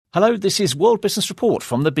Hello, this is World Business Report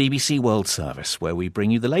from the BBC World Service, where we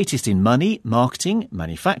bring you the latest in money, marketing,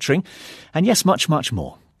 manufacturing, and yes, much, much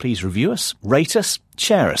more. Please review us, rate us,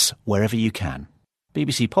 share us wherever you can.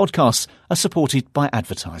 BBC podcasts are supported by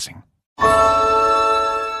advertising.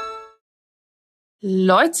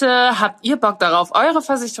 Leute, habt ihr Bock darauf, eure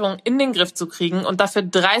Versicherung in den Griff zu kriegen und dafür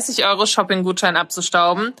 30 € Shopping-Gutschein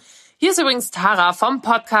abzustauben? Hier ist übrigens Tara vom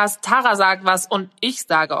Podcast Tara sagt was und ich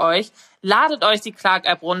sage euch, ladet euch die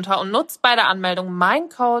Clark-App runter und nutzt bei der Anmeldung mein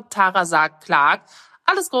Code Tara sagt Clark,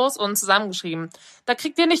 alles groß und zusammengeschrieben. Da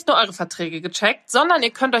kriegt ihr nicht nur eure Verträge gecheckt, sondern ihr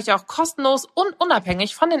könnt euch auch kostenlos und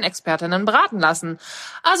unabhängig von den Expertinnen beraten lassen.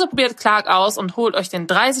 Also probiert Clark aus und holt euch den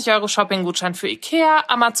 30 € Shopping-Gutschein für Ikea,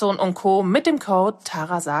 Amazon und Co. mit dem Code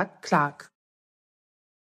Tara sagt Clark.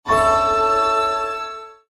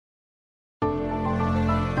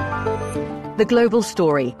 The Global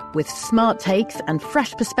Story, with smart takes and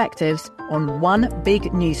fresh perspectives on one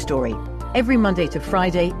big news story. Every Monday to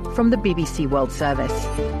Friday from the BBC World Service.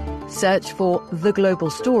 Search for The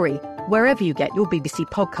Global Story wherever you get your BBC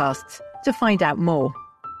podcasts to find out more.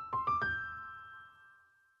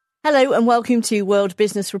 Hello and welcome to World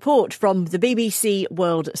Business Report from the BBC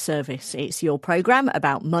World Service. It's your programme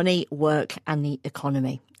about money, work and the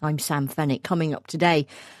economy. I'm Sam Fenwick. Coming up today,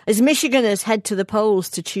 as Michiganers head to the polls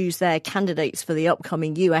to choose their candidates for the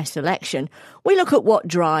upcoming US election, we look at what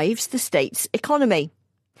drives the state's economy.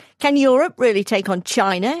 Can Europe really take on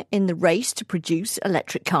China in the race to produce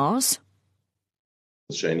electric cars?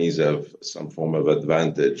 The Chinese have some form of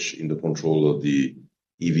advantage in the control of the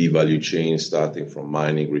EV value chain, starting from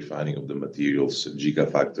mining, refining of the materials,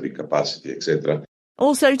 gigafactory capacity, etc.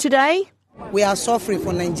 Also today, we are suffering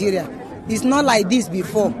for Nigeria. It's not like this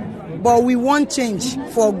before, but we want change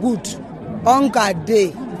for good. Hunger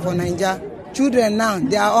day for Nigeria. Children now,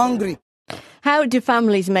 they are hungry. How do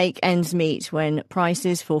families make ends meet when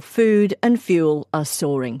prices for food and fuel are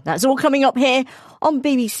soaring? That's all coming up here on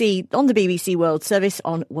the BBC World Service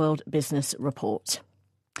on World Business Report.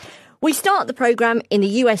 We start the programme in the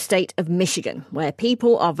US state of Michigan, where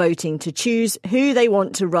people are voting to choose who they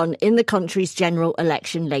want to run in the country's general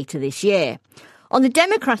election later this year. On the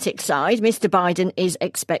Democratic side, Mr. Biden is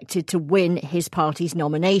expected to win his party's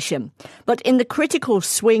nomination. But in the critical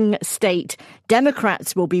swing state,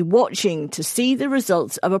 Democrats will be watching to see the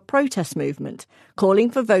results of a protest movement, calling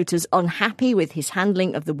for voters unhappy with his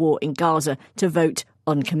handling of the war in Gaza to vote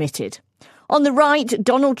uncommitted. On the right,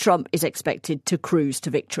 Donald Trump is expected to cruise to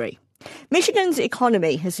victory. Michigan's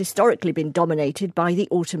economy has historically been dominated by the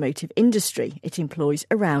automotive industry. It employs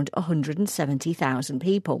around 170,000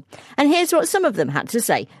 people. And here's what some of them had to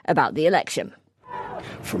say about the election.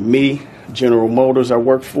 For me, General Motors I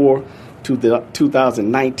worked for,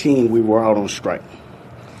 2019, we were out on strike.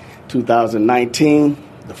 2019,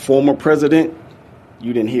 the former president,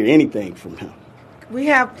 you didn't hear anything from him. We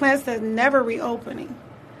have plants that never reopening.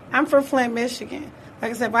 I'm from Flint, Michigan. Like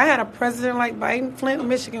I said, if I had a president like Biden, Flint,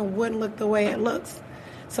 Michigan wouldn't look the way it looks.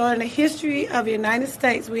 So in the history of the United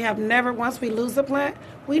States, we have never, once we lose a plant,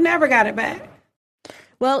 we never got it back.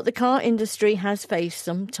 Well, the car industry has faced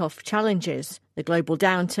some tough challenges. The global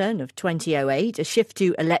downturn of 2008, a shift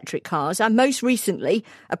to electric cars, and most recently,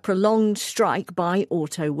 a prolonged strike by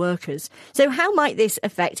auto workers. So how might this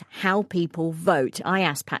affect how people vote? I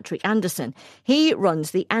asked Patrick Anderson. He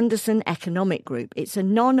runs the Anderson Economic Group. It's a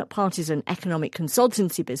non-partisan economic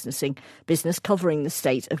consultancy business covering the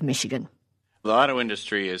state of Michigan. The auto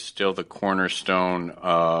industry is still the cornerstone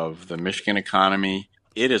of the Michigan economy.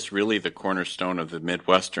 It is really the cornerstone of the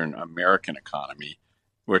Midwestern American economy.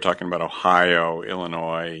 We're talking about Ohio,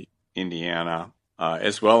 Illinois, Indiana,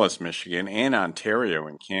 as well as Michigan and Ontario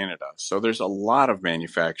in Canada. So there's a lot of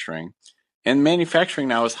manufacturing. And manufacturing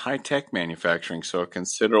now is high-tech manufacturing, so a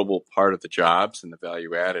considerable part of the jobs and the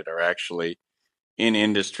value added are actually in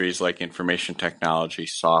industries like information technology,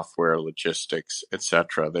 software, logistics,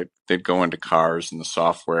 etc. They'd go into cars and the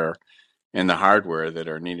software and the hardware that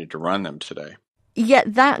are needed to run them today.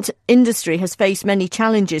 Yet that industry has faced many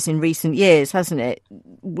challenges in recent years, hasn't it?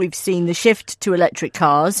 We've seen the shift to electric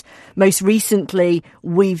cars. Most recently,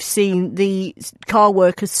 we've seen the car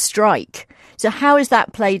workers strike. So how has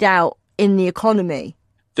that played out in the economy?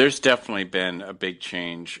 There's definitely been a big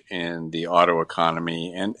change in the auto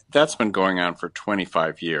economy, and that's been going on for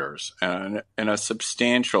 25 years. And a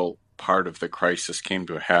substantial part of the crisis came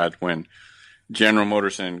to a head when General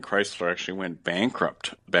Motors and Chrysler actually went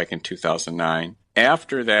bankrupt back in 2009.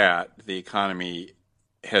 After that, the economy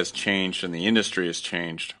has changed and the industry has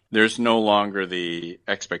changed. There's no longer the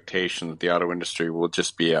expectation that the auto industry will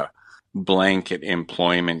just be a blanket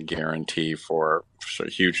employment guarantee for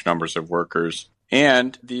huge numbers of workers.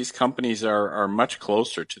 And these companies are much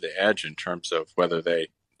closer to the edge in terms of whether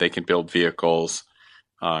they can build vehicles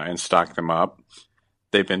and stock them up.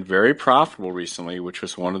 They've been very profitable recently, which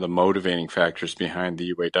was one of the motivating factors behind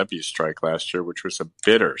the UAW strike last year, which was a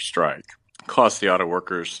bitter strike. It cost the auto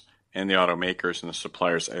workers and the automakers and the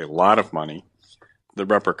suppliers a lot of money. The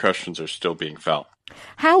repercussions are still being felt.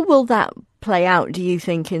 How will that play out, do you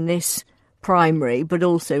think, in this primary, but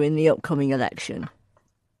also in the upcoming election?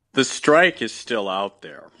 The strike is still out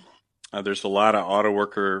there. There's a lot of auto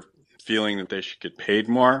worker feeling that they should get paid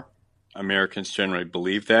more. Americans generally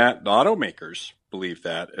believe that. The automakers believe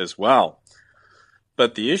that as well.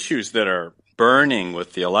 But the issues that are burning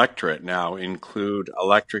with the electorate now include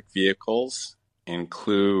electric vehicles,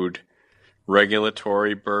 include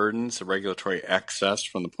regulatory burdens, regulatory excess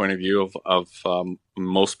from the point of view of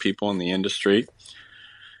most people in the industry,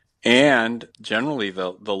 and generally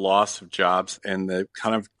the loss of jobs and the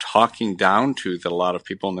kind of talking down to that a lot of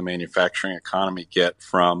people in the manufacturing economy get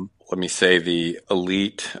from, let me say, the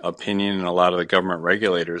elite opinion and a lot of the government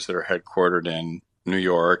regulators that are headquartered in New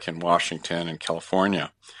York and Washington and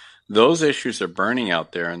California. Those issues are burning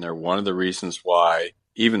out there, and they're one of the reasons why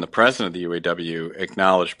even the president of the UAW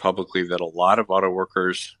acknowledged publicly that a lot of auto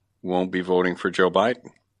workers won't be voting for Joe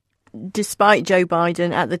Biden. Despite Joe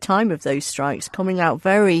Biden, at the time of those strikes, coming out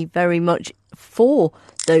very, very much for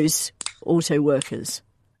those auto workers.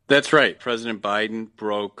 That's right. President Biden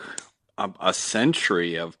broke a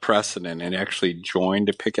century of precedent and actually joined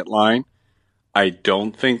a picket line. I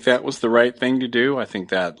don't think that was the right thing to do. I think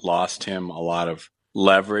that lost him a lot of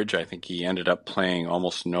leverage. I think he ended up playing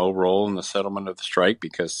almost no role in the settlement of the strike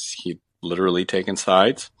because he'd literally taken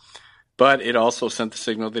sides. But it also sent the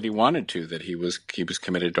signal that he wanted to, that he was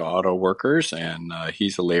committed to auto workers, and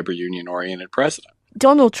he's a labor union-oriented president.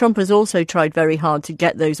 Donald Trump has also tried very hard to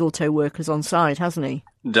get those auto workers on side, hasn't he?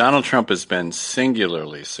 Donald Trump has been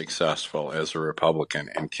singularly successful as a Republican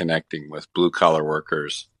in connecting with blue-collar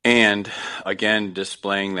workers and, again,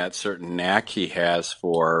 displaying that certain knack he has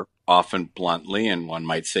for often bluntly, and one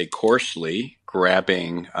might say coarsely,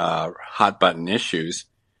 grabbing hot-button issues.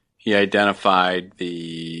 He identified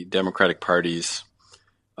the Democratic Party's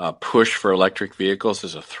push for electric vehicles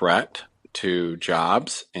as a threat to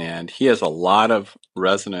jobs, and he has a lot of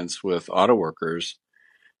resonance with auto workers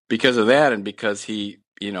because of that, and because he,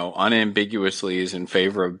 unambiguously is in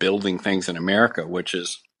favor of building things in America, which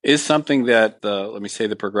is something that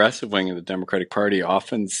the progressive wing of the Democratic Party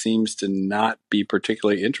often seems to not be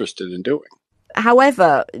particularly interested in doing.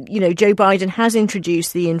 However, Joe Biden has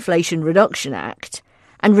introduced the Inflation Reduction Act,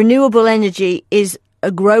 and renewable energy is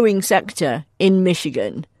a growing sector in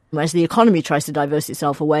Michigan as the economy tries to divert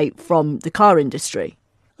itself away from the car industry.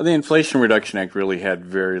 The Inflation Reduction Act really had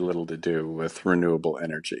very little to do with renewable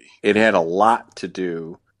energy. It had a lot to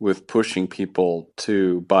do with pushing people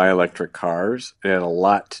to buy electric cars. It had a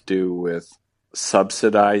lot to do with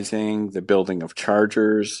subsidizing the building of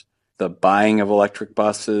chargers, the buying of electric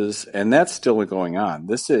buses, and that's still going on.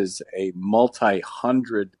 This is a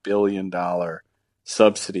multi-$100 billion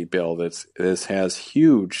subsidy bill this has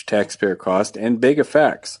huge taxpayer cost and big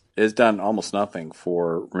effects. It has done almost nothing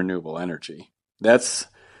for renewable energy. That's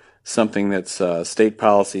something that's state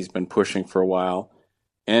policy's been pushing for a while.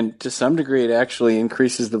 And to some degree, it actually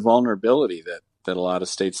increases the vulnerability that a lot of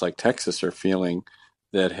states like Texas are feeling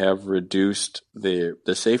that have reduced the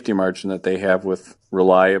safety margin that they have with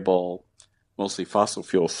reliable, mostly fossil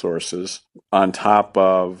fuel sources, on top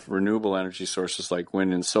of renewable energy sources like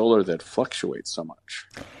wind and solar that fluctuate so much.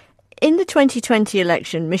 In the 2020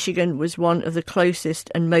 election, Michigan was one of the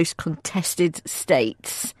closest and most contested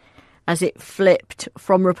states as it flipped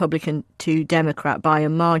from Republican to Democrat by a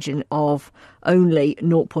margin of only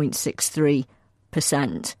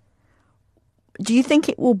 0.63%. Do you think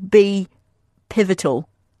it will be pivotal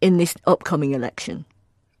in this upcoming election?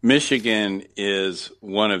 Michigan is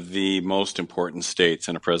one of the most important states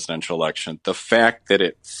in a presidential election. The fact that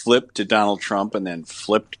it flipped to Donald Trump and then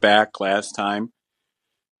flipped back last time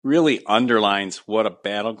really underlines what a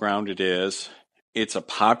battleground it is. It's a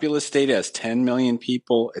populous state. It has 10 million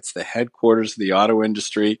people. It's the headquarters of the auto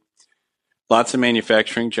industry. Lots of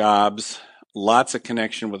manufacturing jobs, lots of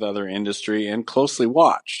connection with other industry, and closely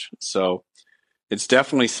watched. So it's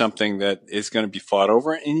definitely something that is going to be fought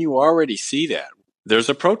over, and you already see that. There's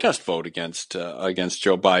a protest vote against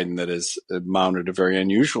Joe Biden that has mounted a very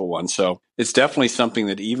unusual one. So it's definitely something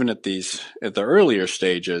that even at the earlier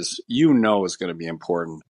stages, is going to be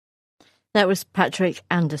important. That was Patrick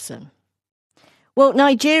Anderson. Well,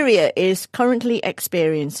 Nigeria is currently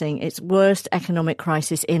experiencing its worst economic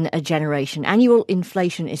crisis in a generation. Annual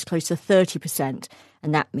inflation is close to 30%,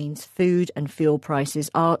 and that means food and fuel prices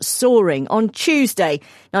are soaring. On Tuesday,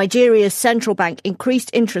 Nigeria's central bank increased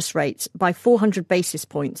interest rates by 400 basis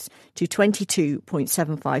points to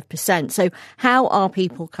 22.75%. So how are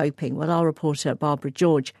people coping? Well, our reporter Barbara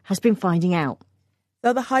George has been finding out.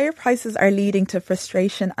 So the higher prices are leading to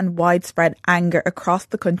frustration and widespread anger across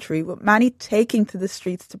the country, with many taking to the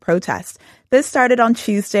streets to protest. This started on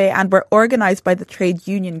Tuesday and were organised by the trade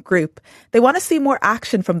union group. They want to see more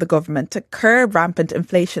action from the government to curb rampant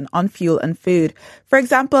inflation on fuel and food. For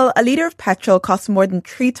example, a litre of petrol costs more than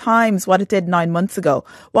 3 times what it did 9 months ago,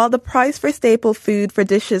 while the price for staple food for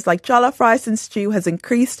dishes like jollof rice and stew has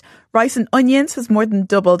increased. Rice and onions has more than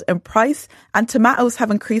doubled in price, and tomatoes have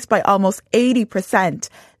increased by almost 80%.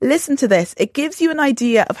 Listen to this. It gives you an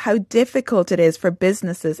idea of how difficult it is for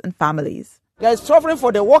businesses and families. There is suffering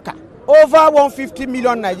for the worker. Over 150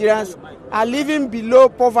 million Nigerians are living below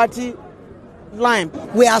poverty line.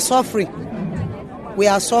 We are suffering. We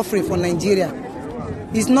are suffering for Nigeria.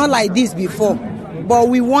 It's not like this before, but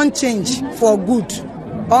we want change for good.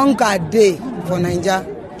 Hunger day for Nigeria.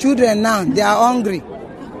 Children now, they are hungry.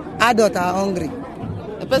 Adults are hungry.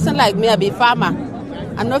 A person like me, I be farmer.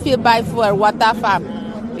 I no fit buy fuel, water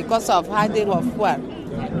farm because of hiding of fuel.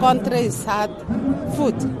 Country is hard,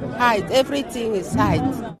 food high, everything is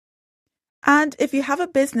high. And if you have a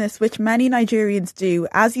business, which many Nigerians do,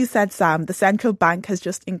 as you said, Sam, the central bank has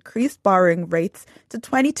just increased borrowing rates to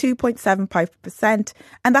 22.75%.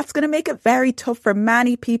 And that's going to make it very tough for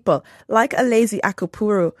many people, like Alazy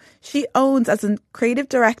Akupuru. She owns as a creative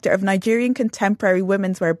director of Nigerian contemporary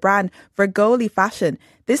women's wear brand Vergoli Fashion.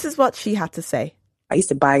 This is what she had to say. I used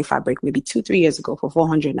to buy fabric maybe 2-3 years ago for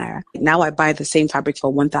 400 naira. Now I buy the same fabric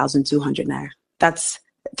for 1,200 naira. That's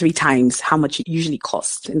 3 times how much it usually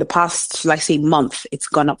costs. In the past, like say month, it's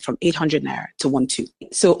gone up from 800 naira to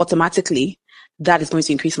 1,200. So automatically, that is going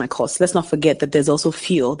to increase my costs. Let's not forget that there's also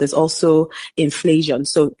fuel, there's also inflation.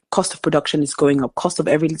 So cost of production is going up. Cost of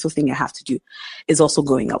every little thing I have to do is also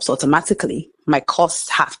going up. So automatically, my costs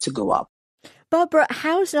have to go up. Barbara,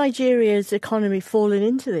 how's Nigeria's economy fallen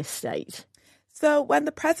into this state? So when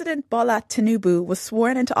the President Bola Tinubu was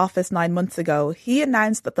sworn into office 9 months ago, he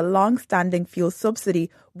announced that the long-standing fuel subsidy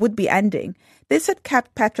would be ending. This had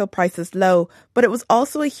kept petrol prices low, but it was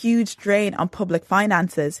also a huge drain on public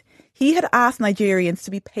finances. He had asked Nigerians to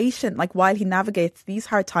be patient while he navigates these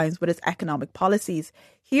hard times with his economic policies.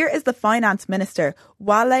 Here is the Finance Minister,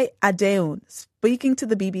 Wale Adeun, speaking to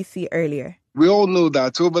the BBC earlier. We all know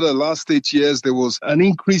that over the last 8 years, there was an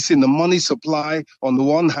increase in the money supply on the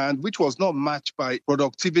one hand, which was not matched by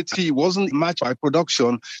productivity, it wasn't matched by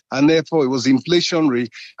production, and therefore it was inflationary.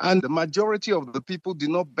 And the majority of the people did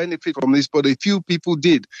not benefit from this, but a few people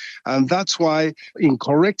did. And that's why in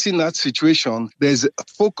correcting that situation, there's a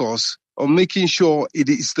focus on making sure it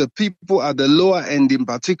is the people at the lower end in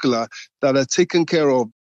particular that are taken care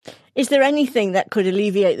of. Is there anything that could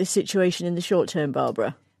alleviate the situation in the short term,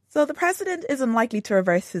 Barbara? So the president is unlikely to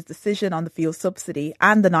reverse his decision on the fuel subsidy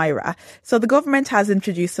and the Naira. So the government has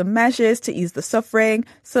introduced some measures to ease the suffering,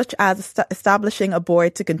 such as establishing a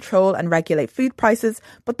board to control and regulate food prices.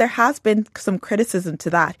 But there has been some criticism to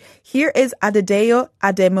that. Here is Adedayo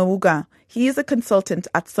Ademuga. He is a consultant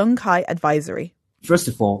at Sunkai Advisory. First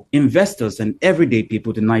of all, investors and everyday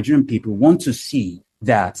people, the Nigerian people, want to see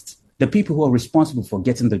that the people who are responsible for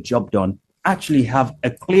getting the job done actually have a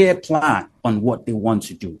clear plan on what they want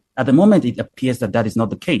to do. At the moment, it appears that that is not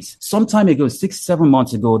the case. Some time ago, 6-7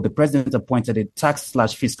 months ago, the president appointed a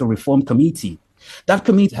tax/fiscal reform committee. That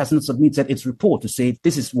committee has not submitted its report to say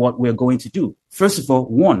this is what we're going to do. First of all,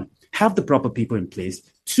 1, have the proper people in place.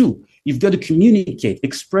 2, you've got to communicate,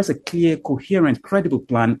 express a clear, coherent, credible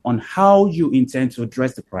plan on how you intend to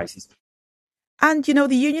address the crisis. And,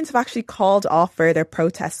 the unions have actually called off further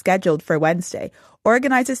protests scheduled for Wednesday.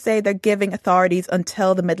 Organisers say they're giving authorities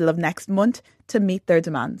until the middle of next month to meet their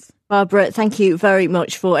demands. Barbara, thank you very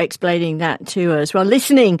much for explaining that to us. Well,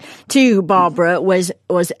 listening to Barbara was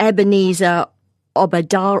Ebenezer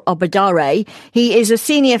Obadare. He is a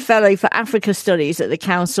senior fellow for Africa Studies at the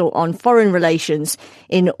Council on Foreign Relations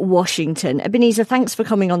in Washington. Ebenezer, thanks for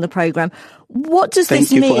coming on the programme. What does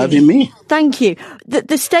this mean? Thank you for having me. Thank you.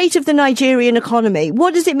 The state of the Nigerian economy,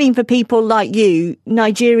 what does it mean for people like you,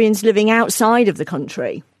 Nigerians living outside of the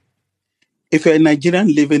country? If you're a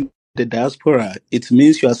Nigerian living in the diaspora, it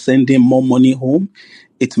means you are sending more money home.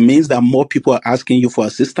 It means that more people are asking you for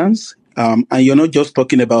assistance. And you're not just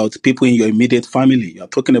talking about people in your immediate family. You're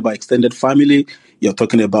talking about extended family. You're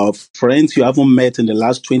talking about friends you haven't met in the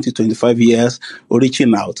last 20-25 years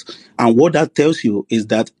reaching out. And what that tells you is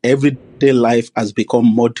that everyday life has become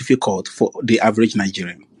more difficult for the average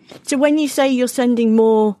Nigerian. So when you say you're sending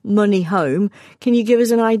more money home, can you give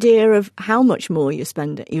us an idea of how much more you're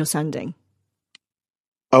sending?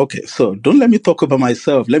 Okay, so don't let me talk about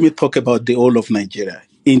myself. Let me talk about the whole of Nigeria.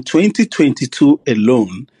 In 2022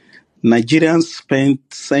 alone, Nigerians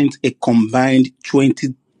sent a combined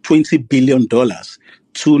 $20 billion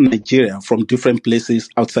to Nigeria from different places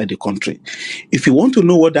outside the country. If you want to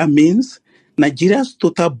know what that means, Nigeria's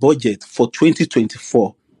total budget for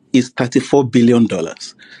 2024 is $34 billion.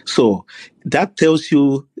 So that tells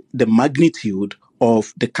you the magnitude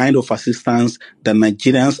of the kind of assistance that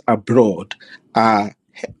Nigerians abroad are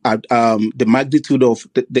the magnitude of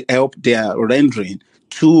the help they are rendering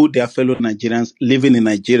to their fellow Nigerians living in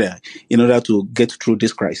Nigeria in order to get through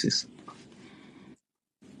this crisis.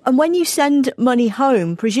 And when you send money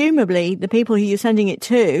home, presumably the people who you're sending it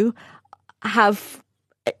to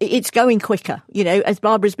it's going quicker. You know, as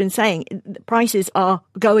Barbara's been saying, prices are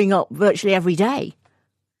going up virtually every day.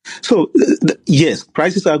 So, yes,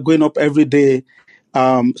 prices are going up every day.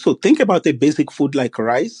 So think about a basic food like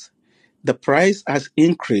rice. The price has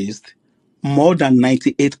increased more than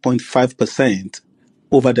 98.5%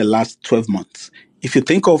 over the last 12 months. If you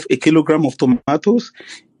think of a kilogram of tomatoes,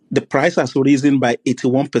 the price has risen by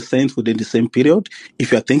 81% within the same period.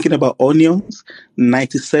 If you're thinking about onions,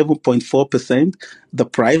 97.4%. The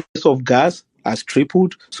price of gas has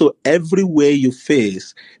tripled. So everywhere you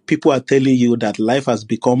face, people are telling you that life has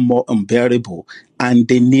become more unbearable and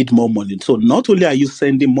they need more money. So not only are you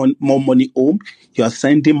sending more money home, you are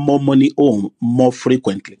sending more money home more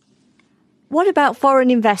frequently. What about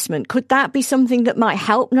foreign investment? Could that be something that might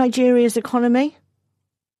help Nigeria's economy?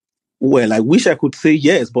 Well, I wish I could say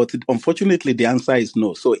yes, but unfortunately the answer is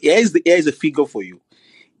no. So here is a figure for you.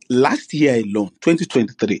 Last year alone,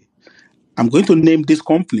 2023, I'm going to name these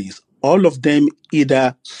companies. All of them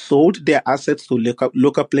either sold their assets to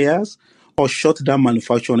local players or shut down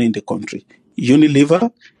manufacturing in the country.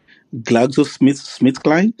 Unilever,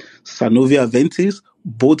 GlaxoSmithKline, Sanofi Aventis,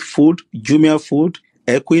 Both Food, Jumia Food,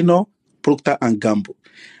 Equinor, Procter & Gamble.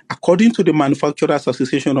 According to the Manufacturers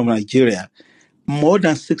Association of Nigeria, more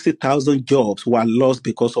than 60,000 jobs were lost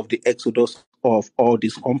because of the exodus of all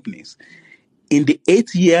these companies. In the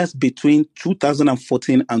 8 years between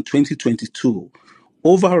 2014 and 2022,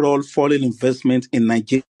 overall foreign investment in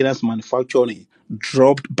Nigeria's manufacturing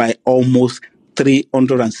dropped by almost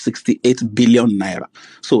 368 billion naira.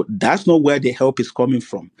 So that's not where the help is coming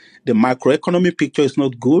from. The macroeconomic picture is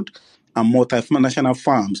not good, and multinational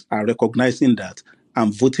firms are recognizing that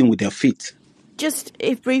and voting with their feet. Just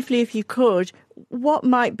briefly, if you could, what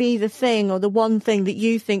might be the thing or the one thing that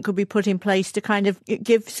you think could be put in place to kind of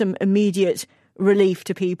give some immediate relief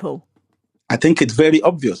to people? I think it's very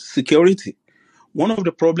obvious. Security. One of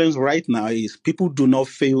the problems right now is people do not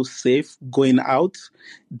feel safe going out.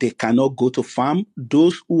 They cannot go to farm.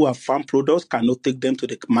 Those who have farm products cannot take them to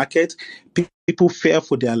the market. People fear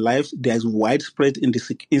for their lives. There's widespread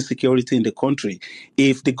insecurity in the country.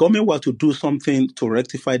 If the government were to do something to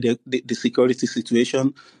rectify the security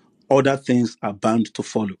situation, other things are bound to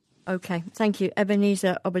follow. OK, thank you.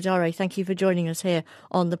 Ebenezer Obadare, thank you for joining us here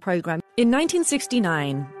on the programme. In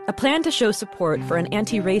 1969, a plan to show support for an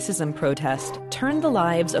anti-racism protest turned the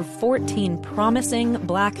lives of 14 promising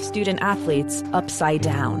black student athletes upside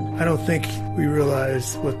down. I don't think we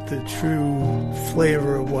realized what the true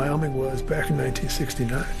flavor of Wyoming was back in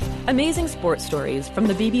 1969. Amazing Sports Stories from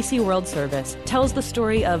the BBC World Service tells the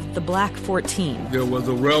story of the Black 14. There was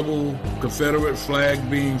a rebel Confederate flag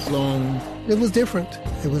being flown. It was different.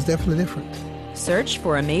 It was definitely different. Search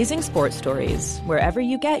for Amazing Sports Stories wherever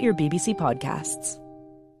you get your BBC podcasts.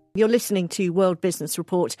 You're listening to World Business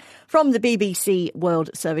Report from the BBC World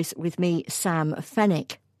Service with me, Sam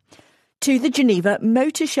Fenwick. To the Geneva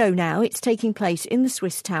Motor Show now. It's taking place in the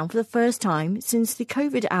Swiss town for the first time since the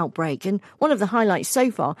COVID outbreak. And one of the highlights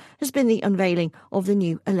so far has been the unveiling of the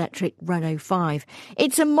new electric Renault 5.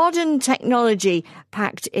 It's a modern technology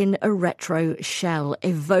packed in a retro shell,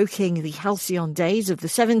 evoking the halcyon days of the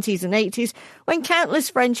 70s and 80s when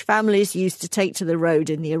countless French families used to take to the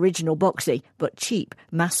road in the original boxy but cheap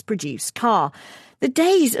mass-produced car. The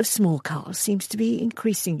days of small cars seems to be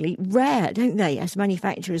increasingly rare, don't they, as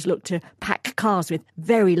manufacturers look to pack cars with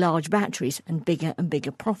very large batteries and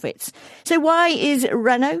bigger profits. So why is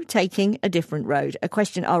Renault taking a different road? A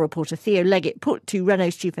question our reporter Theo Leggett put to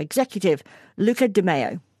Renault's chief executive, Luca De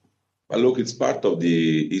Meo. Well, look, it's part of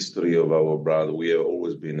the history of our brand. We have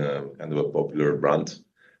always been a kind of a popular brand,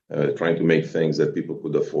 trying to make things that people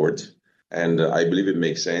could afford. And I believe it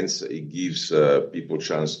makes sense. It gives people a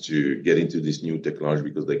chance to get into this new technology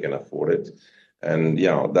because they can afford it. And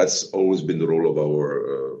yeah, that's always been the role of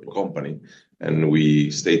our company. And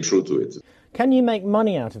we stay true to it. Can you make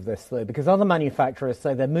money out of this, though? Because other manufacturers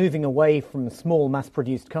say they're moving away from small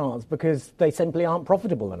mass-produced cars because they simply aren't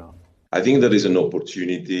profitable enough. I think there is an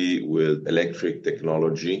opportunity with electric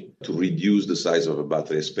technology to reduce the size of a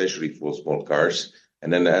battery, especially for small cars.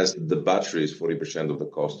 And then as the battery is 40% of the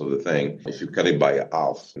cost of the thing, if you cut it by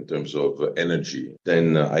half in terms of energy,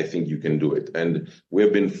 then I think you can do it. And we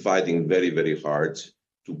have been fighting very, very hard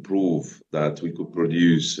to prove that we could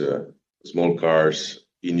produce small cars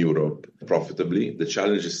in Europe profitably. The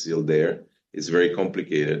challenge is still there. It's very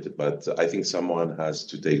complicated, but I think someone has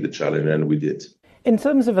to take the challenge, and we did. In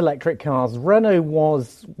terms of electric cars, Renault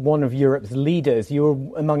was one of Europe's leaders. You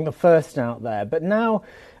were among the first out there. But now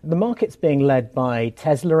the market's being led by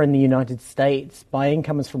Tesla in the United States, by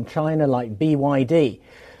incomers from China like BYD.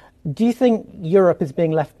 Do you think Europe is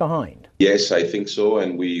being left behind? Yes, I think so.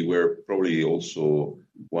 And we were probably also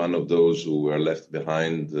one of those who were left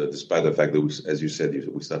behind, despite the fact that, as you said,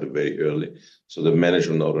 we started very early. So the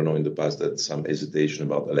management of Renault in the past had some hesitation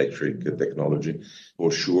about electric technology.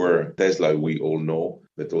 For sure, Tesla, we all know,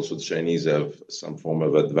 but also the Chinese have some form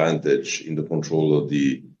of advantage in the control of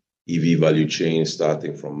the EV value chain,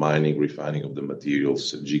 starting from mining, refining of the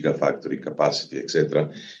materials, gigafactory capacity,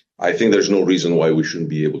 etc. I think there's no reason why we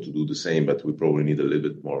shouldn't be able to do the same, but we probably need a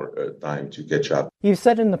little bit more time to catch up. You've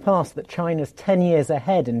said in the past that China's 10 years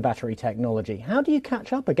ahead in battery technology. How do you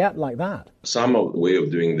catch up a gap like that? Some of the way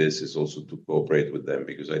of doing this is also to cooperate with them,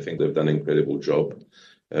 because I think they've done an incredible job.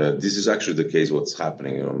 This is actually the case what's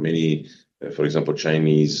happening. Many, for example,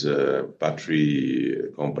 Chinese battery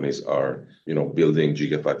companies are, building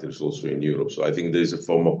gigafactories also in Europe. So I think there's a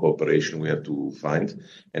form of cooperation we have to find.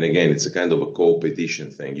 And again, it's a kind of a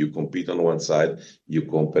competition thing. You compete on one side, you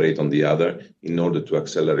cooperate on the other in order to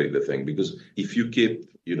accelerate the thing. Because if you keep,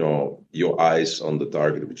 your eyes on the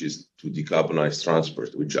target, which is to decarbonize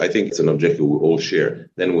transport, which I think is an objective we all share,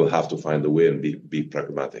 then we'll have to find a way and be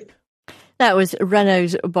pragmatic. That was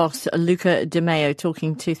Renault's boss, Luca Di Maio,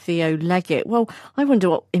 talking to Theo Leggett. Well, I wonder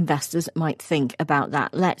what investors might think about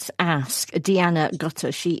that. Let's ask Deanna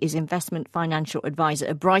Gutter. She is investment financial advisor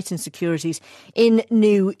at Brighton Securities in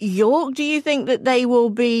New York. Do you think that they will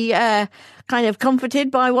be kind of comforted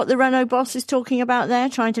by what the Renault boss is talking about there,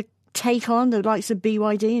 trying to take on the likes of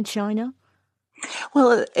BYD in China?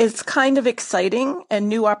 Well, it's kind of exciting and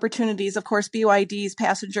new opportunities. Of course, BYD's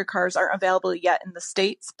passenger cars aren't available yet in the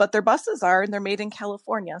States, but their buses are, and they're made in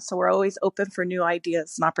California. So we're always open for new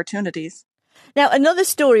ideas and opportunities. Now, another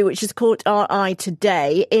story which has caught our eye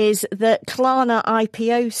today is the Klarna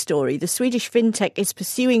IPO story. The Swedish fintech is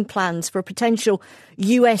pursuing plans for a potential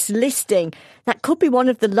US listing. That could be one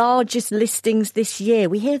of the largest listings this year.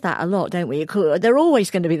 We hear that a lot, don't we? They're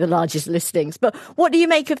always going to be the largest listings. But what do you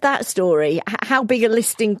make of that story? How big a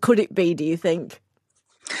listing could it be, do you think?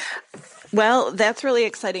 Well, that's really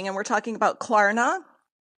exciting. And we're talking about Klarna.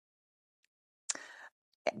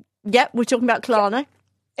 Yep, we're talking about Klarna.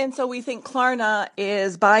 And so we think Klarna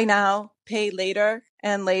is buy now, pay later,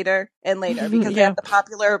 and later, and later, because they have the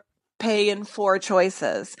popular pay in 4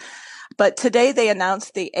 choices. But today they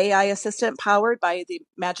announced the AI assistant powered by the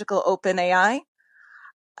magical OpenAI.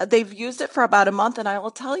 They've used it for about a month, and I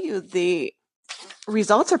will tell you the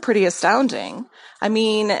results are pretty astounding. I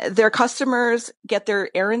mean, their customers get their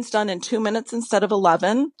errands done in 2 minutes instead of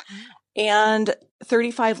 11, and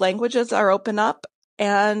 35 languages are open up,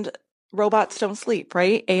 and robots don't sleep,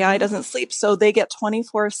 right? AI doesn't sleep. So they get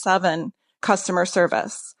 24/7 customer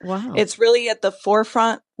service. Wow. It's really at the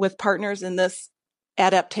forefront with partners in this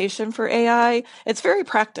adaptation for AI. It's very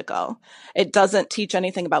practical. It doesn't teach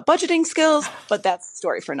anything about budgeting skills, but that's a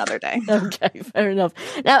story for another day. Okay, fair enough.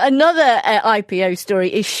 Now, another IPO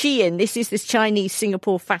story is Shein. This is this Chinese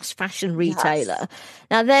Singapore fast fashion retailer. Yes.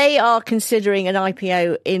 Now, they are considering an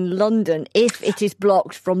IPO in London if it is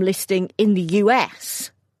blocked from listing in the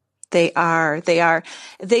US. They are.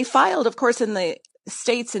 They filed, of course, in the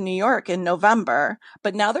States in New York in November,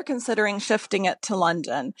 but now they're considering shifting it to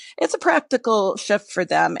London. It's a practical shift for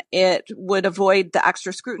them. It would avoid the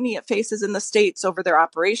extra scrutiny it faces in the States over their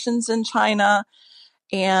operations in China.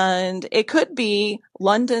 And it could be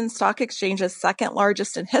London Stock Exchange's second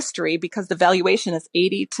largest in history because the valuation is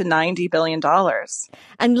 $80 to $90 billion.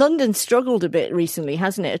 And London struggled a bit recently,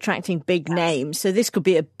 hasn't it, attracting big names? So this could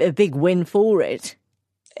be a big win for it.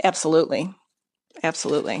 Absolutely.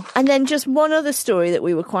 Absolutely. And then just one other story that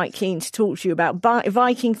we were quite keen to talk to you about.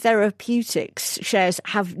 Viking Therapeutics shares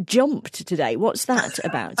have jumped today. What's that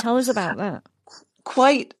about? Tell us about that.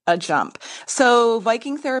 Quite a jump. So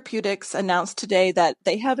Viking Therapeutics announced today that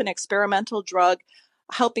they have an experimental drug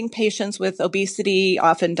helping patients with obesity,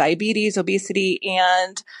 often diabetes, obesity,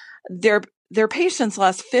 and their patients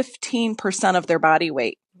lost 15% of their body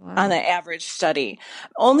weight. on an average study.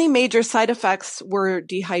 Only major side effects were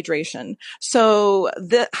dehydration. So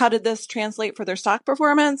how did this translate for their stock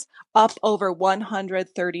performance? Up over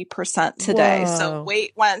 130% today. Whoa. So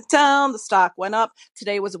weight went down, the stock went up.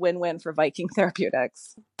 Today was a win-win for Viking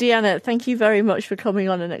Therapeutics. Deanna, thank you very much for coming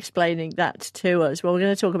on and explaining that to us. Well, we're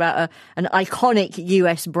going to talk about an iconic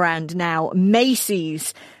US brand now.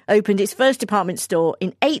 Macy's opened its first department store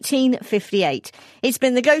in 1858. It's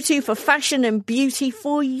been the go-to for fashion and beauty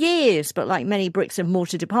for years, but like many bricks and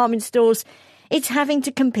mortar department stores, it's having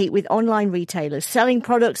to compete with online retailers selling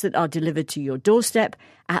products that are delivered to your doorstep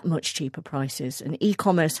at much cheaper prices. And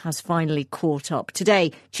e-commerce has finally caught up.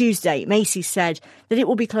 Today, Tuesday, Macy's said that it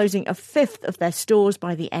will be closing a fifth of their stores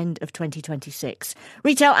by the end of 2026.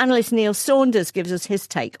 Retail analyst Neil Saunders gives us his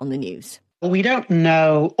take on the news. We don't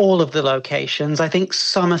know all of the locations. I think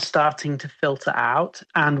some are starting to filter out.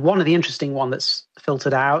 And one of the interesting ones that's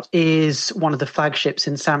filtered out is one of the flagships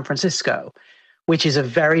in San Francisco, which is a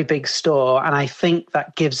very big store. And I think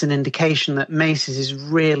that gives an indication that Macy's is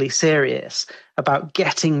really serious about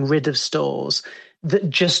getting rid of stores that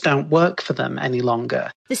just don't work for them any longer.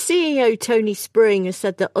 The CEO, Tony Spring, has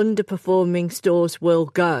said that underperforming stores will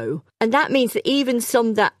go. And that means that even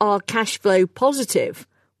some that are cash flow positive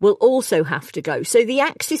will also have to go. So the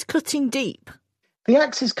axe is cutting deep. The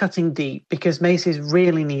axe is cutting deep because Macy's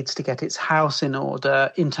really needs to get its house in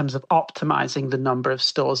order in terms of optimizing the number of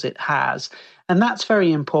stores it has. And that's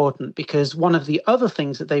very important because one of the other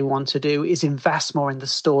things that they want to do is invest more in the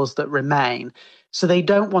stores that remain. So they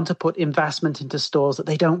don't want to put investment into stores that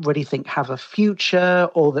they don't really think have a future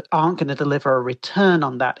or that aren't going to deliver a return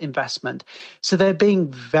on that investment. So they're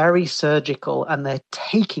being very surgical and they're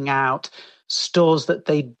taking out stores that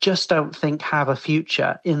they just don't think have a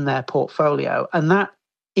future in their portfolio. And that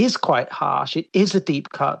is quite harsh. It is a deep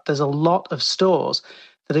cut. There's a lot of stores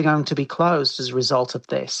that are going to be closed as a result of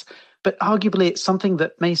this. But arguably, it's something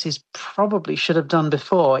that Macy's probably should have done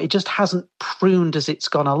before. It just hasn't pruned as it's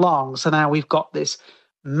gone along. So now we've got this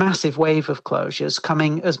massive wave of closures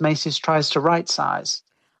coming as Macy's tries to right-size.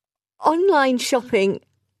 Online shopping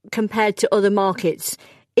compared to other markets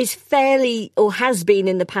is fairly, or has been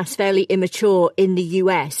in the past, fairly immature in the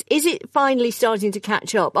US. Is it finally starting to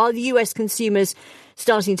catch up? Are the US consumers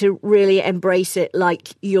starting to really embrace it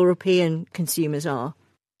like European consumers are?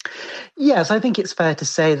 Yes, I think it's fair to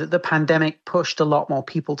say that the pandemic pushed a lot more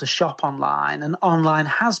people to shop online, and online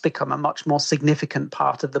has become a much more significant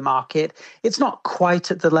part of the market. It's not quite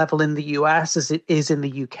at the level in the US as it is in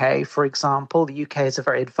the UK, for example. The UK is a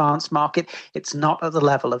very advanced market. It's not at the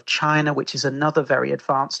level of China, which is another very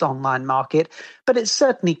advanced online market, but it's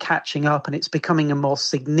certainly catching up and it's becoming a more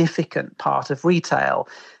significant part of retail.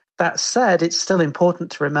 That said, it's still important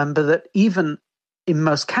to remember that even in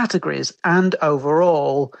most categories and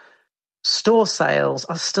overall, store sales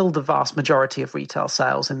are still the vast majority of retail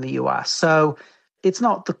sales in the US. So it's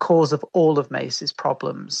not the cause of all of Macy's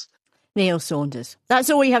problems. Neil Saunders.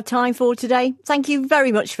 That's all we have time for today. Thank you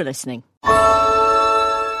very much for listening.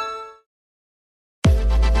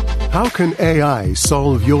 How can AI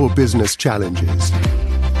solve your business challenges?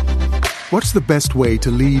 What's the best way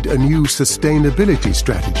to lead a new sustainability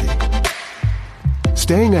strategy?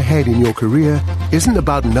 Staying ahead in your career isn't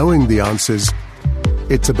about knowing the answers,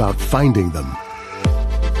 it's about finding them.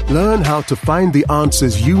 Learn how to find the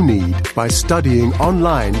answers you need by studying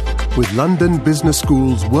online with London Business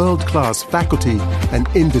School's world-class faculty and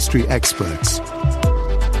industry experts.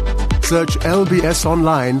 Search LBS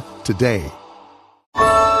online today.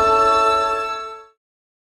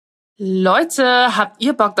 Leute, habt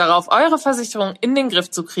ihr Bock darauf, eure Versicherung in den Griff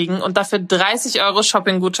zu kriegen und dafür 30 €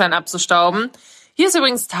 Shopping-Gutschein abzustauben? Hier ist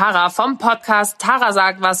übrigens Tara vom Podcast Tara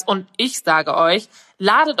sagt was und ich sage euch,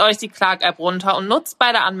 ladet euch die Clark-App runter und nutzt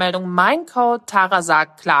bei der Anmeldung meinen Code Tara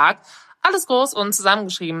sagt Clark, alles groß und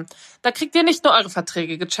zusammengeschrieben. Da kriegt ihr nicht nur eure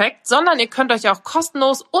Verträge gecheckt, sondern ihr könnt euch auch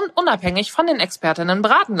kostenlos und unabhängig von den Expertinnen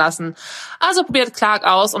beraten lassen. Also probiert Clark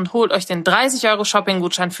aus und holt euch den 30 €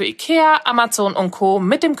 Shopping-Gutschein für Ikea, Amazon und Co.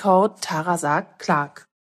 mit dem Code Tara sagt Clark.